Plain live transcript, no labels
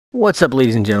What's up,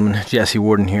 ladies and gentlemen? Jesse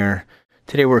Warden here.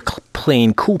 Today we're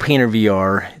playing CoolPaintr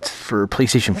VR. It's for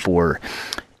PlayStation 4.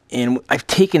 And I've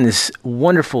taken this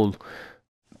wonderful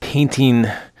painting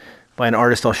by an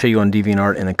artist I'll show you on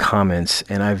DeviantArt in the comments,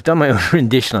 and I've done my own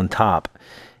rendition on top.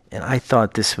 And I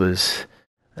thought this was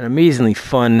an amazingly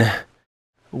fun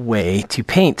way to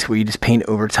paint, where you just paint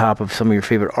over top of some of your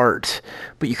favorite art,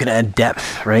 but you can add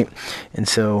depth, right? And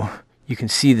so you can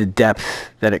see the depth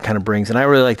that it kind of brings. And I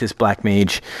really like this Black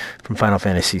Mage from Final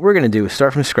Fantasy. What we're going to do is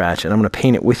start from scratch, and I'm going to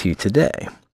paint it with you today.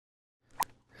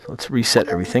 So let's reset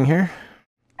everything here.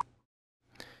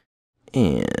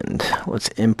 And let's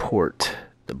import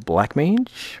the Black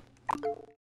Mage.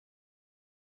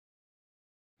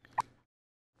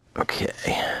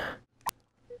 Okay.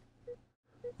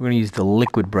 We're going to use the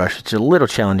liquid brush, which is a little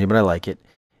challenging, but I like it.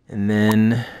 And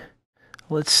then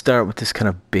let's start with this kind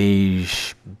of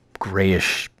beige,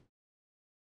 grayish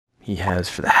he has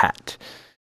for the hat.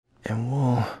 And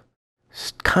we'll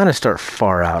kind of start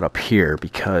far out up here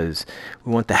because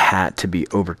we want the hat to be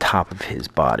over top of his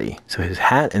body. So his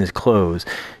hat and his clothes,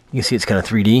 you can see it's kind of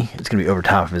 3D. It's going to be over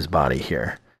top of his body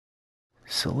here.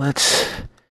 So let's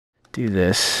do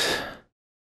this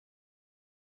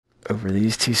over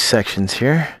these two sections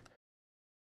here.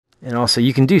 And also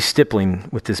you can do stippling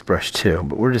with this brush too,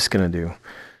 but we're just going to do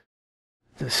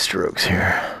the strokes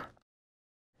here.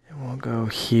 And we'll go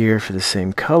here for the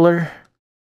same color.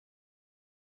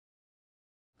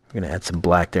 We're going to add some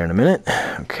black there in a minute.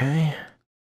 Okay.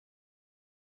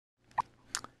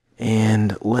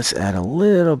 And let's add a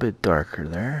little bit darker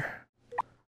there.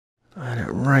 Add it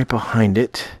right behind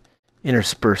it.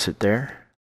 Intersperse it there.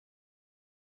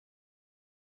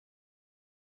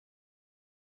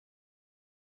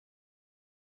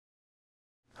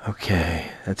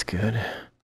 Okay, that's good.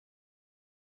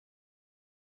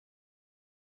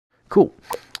 Cool.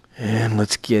 And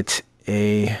let's get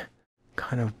a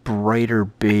kind of brighter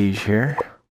beige here.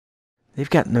 They've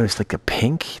got, notice, like a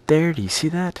pink there. Do you see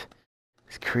that?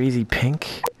 It's crazy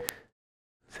pink.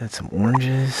 Let's add some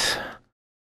oranges.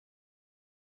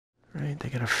 Right, they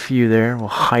got a few there. We'll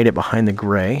hide it behind the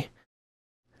gray.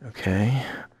 Okay.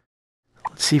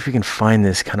 Let's see if we can find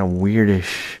this kind of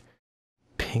weirdish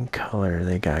pink color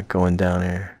they got going down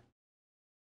there.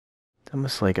 It's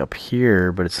almost like up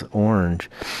here, but it's orange.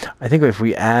 I think if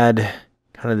we add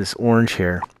kind of this orange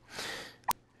here,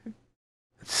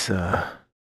 let's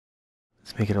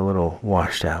make it a little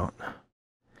washed out.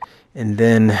 And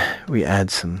then we add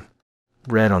some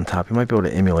red on top. You might be able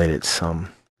to emulate it some.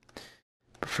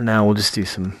 But for now, we'll just do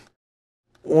some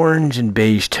orange and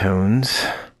beige tones.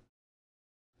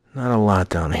 Not a lot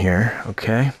down here,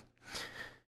 okay?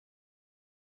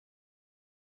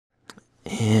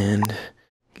 And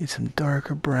get some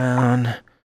darker brown.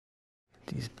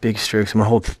 These big strokes. I'm gonna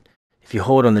hold. If you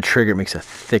hold on the trigger, it makes a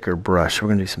thicker brush. We're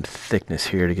gonna do some thickness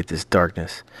here to get this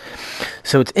darkness.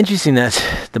 So it's interesting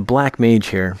that the Black Mage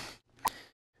here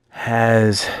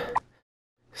has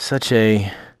such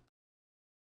a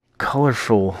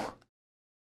colorful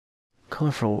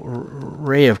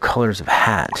array of colors of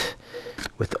hat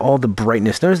with all the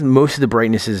brightness. Notice most of the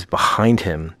brightness is behind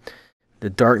him. The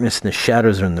darkness and the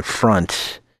shadows are in the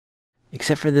front,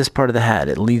 except for this part of the hat.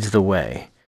 It leads the way.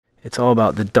 It's all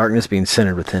about the darkness being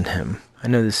centered within him. I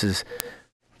know this is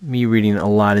me reading a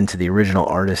lot into the original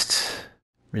artist's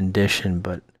rendition,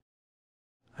 but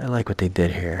I like what they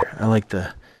did here. I like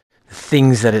the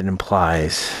things that it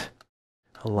implies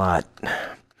a lot.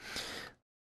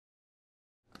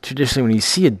 Traditionally, when you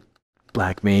see a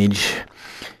Black Mage,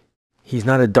 he's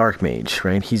not a dark mage,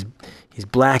 right? He's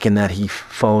black in that he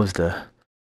follows the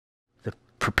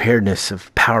preparedness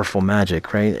of powerful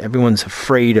magic, right? Everyone's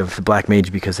afraid of the Black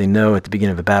Mage because they know at the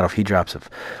beginning of a battle, if he drops a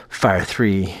fire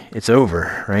 3, it's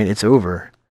over, right? It's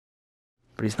over.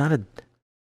 But he's not a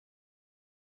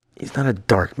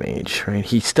dark mage, right?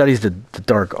 He studies the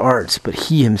dark arts, but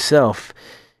he himself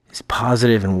is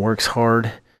positive and works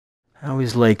hard. I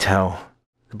always liked how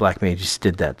the Black Mages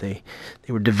did that. They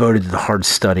were devoted to the hard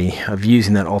study of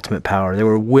using that ultimate power. They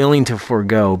were willing to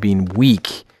forego being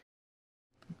weak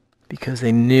because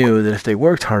they knew that if they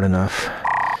worked hard enough,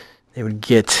 they would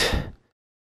get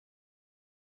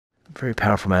very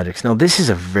powerful magics. Now, this is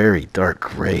a very dark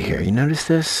gray here. You notice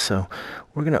this? So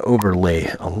we're going to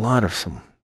overlay a lot of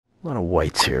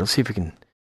whites here. Let's see if we can.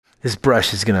 This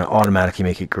brush is going to automatically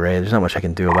make it gray. There's not much I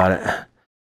can do about it.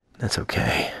 That's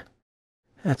okay.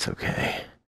 That's okay.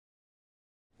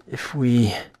 If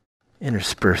we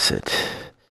intersperse it,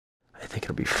 I think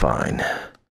it'll be fine.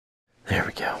 There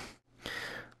we go.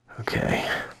 Okay.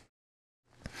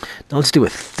 Now let's do a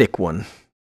thick one.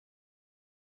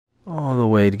 All the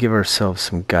way to give ourselves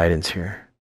some guidance here.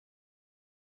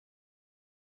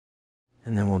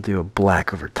 And then we'll do a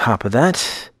black over top of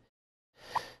that.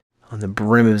 On the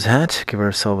brim of his hat, give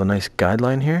ourselves a nice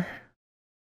guideline here.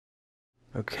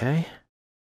 Okay.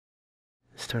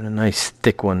 Start a nice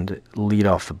thick one to lead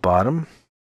off the bottom.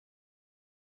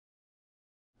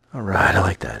 All right, I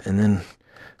like that. And then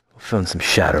we'll fill in some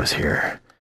shadows here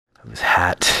of his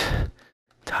hat,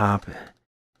 top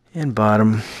and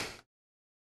bottom.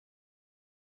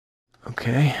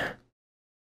 Okay.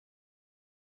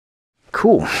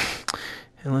 Cool.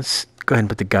 And let's go ahead and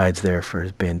put the guides there for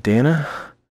his bandana.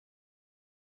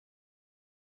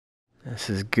 This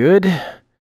is good.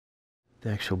 The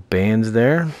actual band's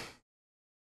there.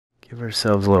 Give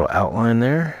ourselves a little outline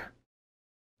there.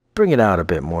 Bring it out a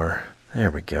bit more. There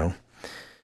we go.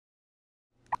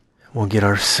 We'll get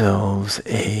ourselves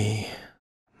a...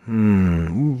 we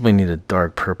need a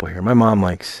dark purple here. My mom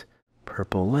likes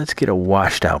purple. Let's get a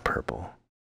washed out purple.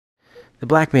 The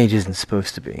black mage isn't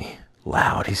supposed to be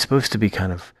loud. He's supposed to be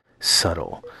kind of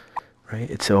subtle, right?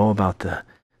 It's all about the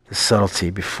subtlety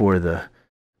before the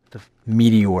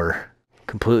meteor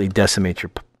completely decimates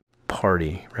your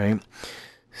party, right?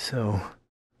 So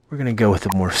we're going to go with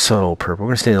a more subtle purple. We're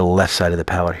going to stay to the left side of the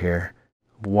palette here.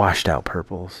 Washed out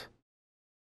purples.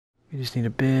 We just need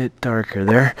a bit darker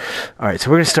there. All right, so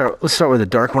we're going to start. Let's start with a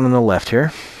dark one on the left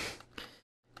here.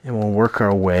 And we'll work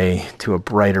our way to a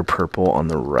brighter purple on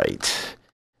the right.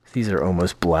 These are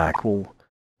almost black. We'll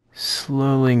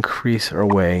slowly increase our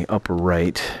way up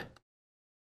right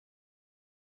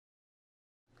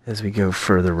as we go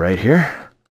further right here.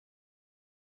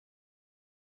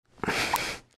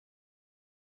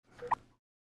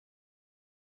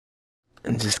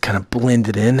 And just kind of blend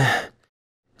it in. And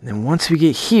then once we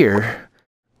get here,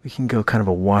 we can go kind of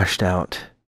a washed out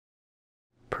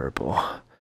purple.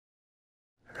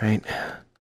 Right?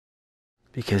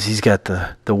 Because he's got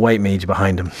the white mage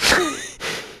behind him.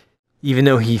 Even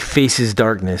though he faces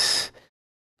darkness,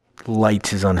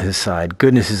 light is on his side.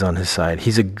 Goodness is on his side.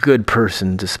 He's a good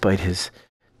person despite his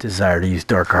desire to use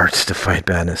dark arts to fight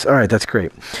badness. All right, that's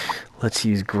great. Let's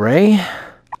use gray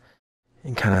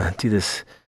and kind of do this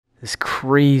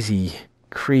crazy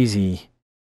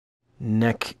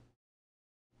neck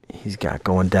he's got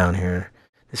going down here.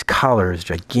 This collar is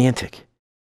gigantic,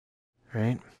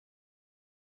 right?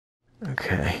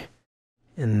 Okay.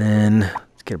 And then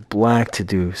let's get black to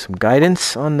do some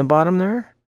guidance on the bottom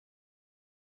there.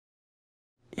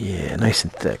 Yeah, nice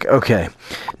and thick. Okay.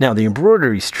 Now the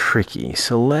embroidery is tricky,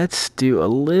 so let's do a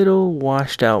little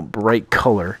washed out bright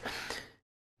color.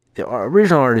 The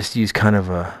original artist used kind of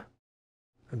a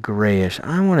grayish.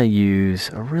 I want to use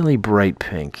a really bright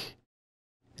pink.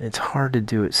 It's hard to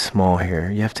do it small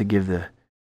here. You have to give the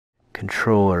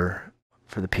controller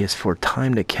for the PS4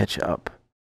 time to catch up.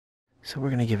 So we're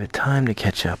going to give it time to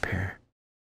catch up here.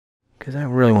 Because I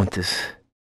really want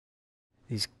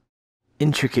these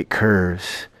intricate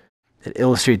curves that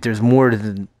illustrate there's more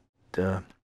to the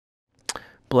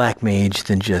black mage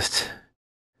than just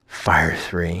Fire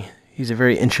 3. He's a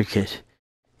very intricate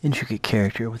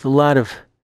character with a lot of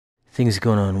things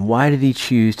going on. Why did he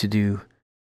choose to do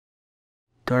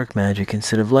dark magic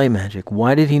instead of light magic?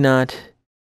 Why did he not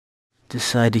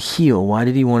decide to heal? Why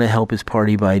did he want to help his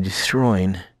party by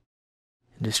destroying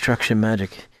destruction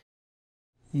magic?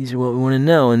 These are what we want to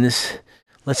know, and this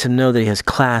lets him know that he has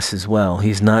class as well.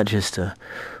 He's not just a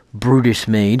brutish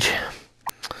mage.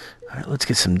 All right, let's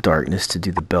get some darkness to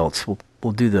do the belts.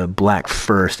 We'll do the black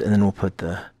first, and then we'll put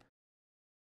the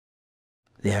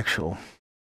actual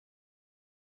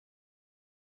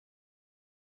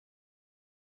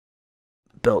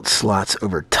belt slots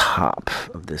over top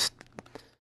of this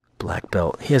black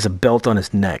belt. He has a belt on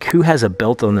his neck. Who has a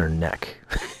belt on their neck?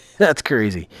 That's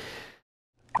crazy.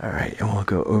 All right, and we'll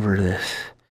go over this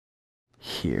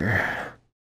here.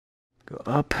 Go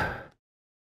up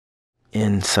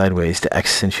and sideways to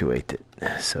accentuate it.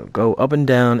 So go up and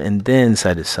down and then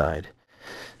side to side.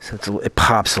 So it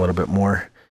pops a little bit more.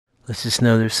 Let's just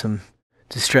know there's some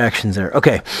distractions there.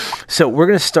 Okay, so we're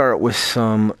going to start with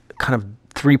some kind of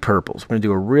 3 purples. We're going to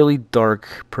do a really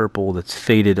dark purple that's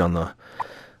faded on the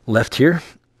left here.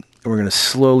 And we're going to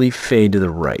slowly fade to the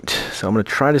right. So I'm going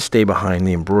to try to stay behind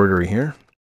the embroidery here.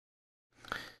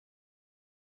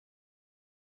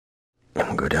 And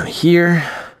we'll go down here.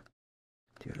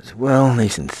 Do it as well,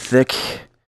 nice and thick.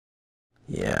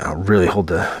 Yeah, I'll really hold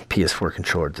the PS4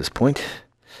 controller at this point.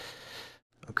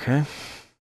 Okay.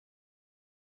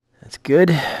 That's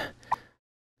good.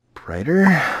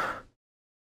 Brighter.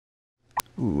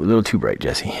 Ooh, a little too bright,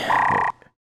 Jesse.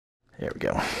 There we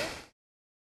go.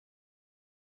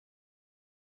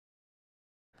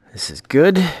 This is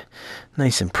good.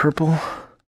 Nice and purple.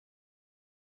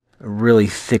 a really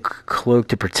thick cloak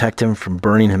to protect him from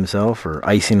burning himself or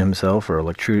icing himself or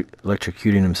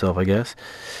electrocuting himself, I guess.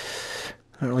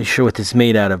 Not really sure what this is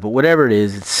made out of, but whatever it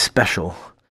is, it's special.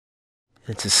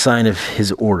 It's a sign of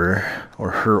his order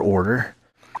or her order.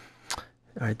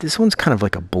 All right, this one's kind of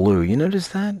like a blue. You notice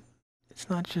that? It's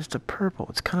not just a purple.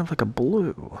 It's kind of like a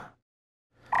blue.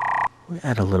 We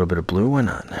add a little bit of blue. Why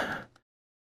not?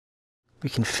 We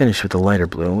can finish with the lighter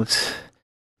blue. Let's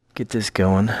get this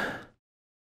going.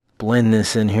 Blend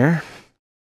this in here.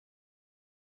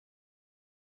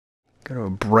 Go to a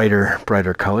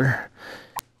brighter color.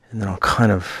 And then I'll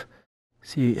kind of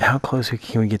see how close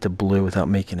can we get to blue without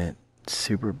making it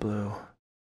super blue.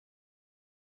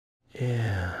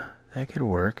 Yeah, that could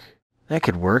work. That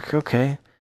could work. Okay.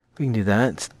 We can do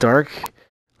that. It's dark.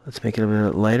 Let's make it a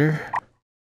bit lighter.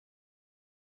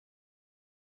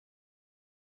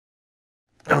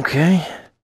 Okay.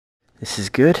 This is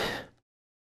good.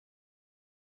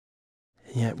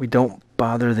 Yeah, we don't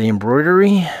bother the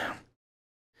embroidery.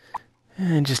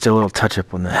 And just a little touch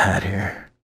up on the hat here.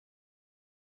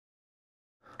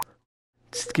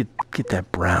 Let's get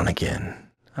that brown again.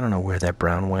 I don't know where that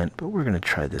brown went, but we're going to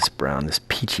try this brown, this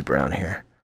peachy brown here.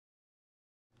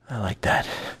 I like that.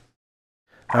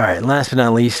 All right, last but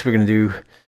not least, we're going to do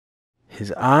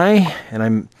his eye.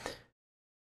 And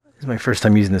this is my first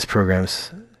time using this program.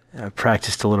 So I've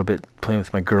practiced a little bit playing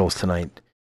with my girls tonight.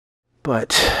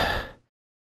 But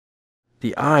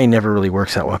the eye never really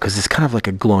works out well because it's kind of like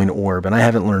a glowing orb, and I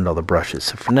haven't learned all the brushes.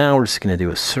 So for now, we're just going to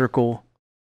do a circle,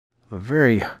 a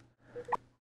very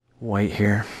white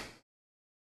here.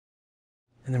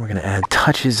 And then we're going to add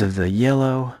touches of the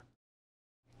yellow,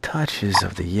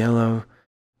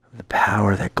 of the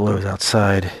power that glows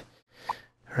outside.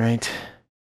 Right?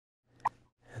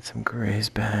 Add some grays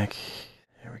back.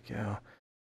 There we go.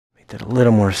 Make that a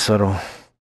little more subtle.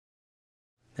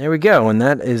 There we go. And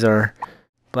that is our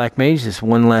Black Mage. Just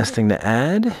one last thing to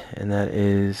add, and that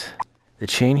is the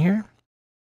chain here.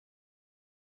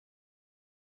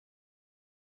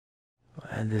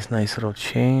 We'll add this nice little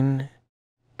chain.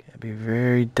 Gotta be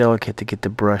very delicate to get the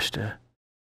brush to.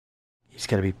 You just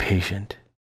gotta be patient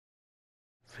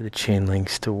for the chain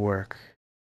links to work.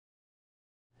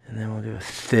 And then we'll do a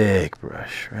thick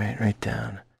brush right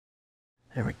down.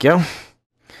 There we go.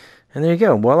 And there you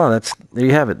go. Voila, there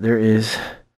you have it. There is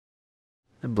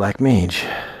the Black Mage.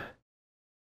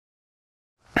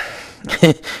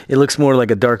 It looks more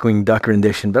like a Darkwing Duck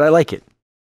rendition, but I like it.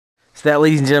 So that,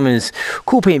 ladies and gentlemen, is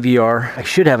CoolPaint VR. I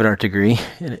should have an art degree,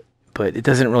 but it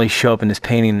doesn't really show up in this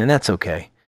painting, and that's okay.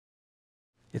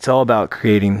 It's all about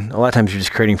creating. A lot of times you're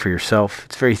just creating for yourself.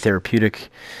 It's very therapeutic. It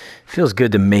feels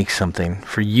good to make something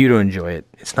for you to enjoy it.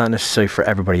 It's not necessarily for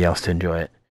everybody else to enjoy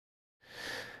it.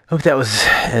 I hope that was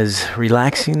as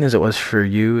relaxing as it was for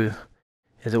you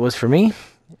as it was for me.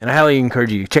 And I highly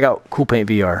encourage you to check out CoolPaint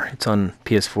VR. It's on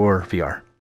PS4 VR.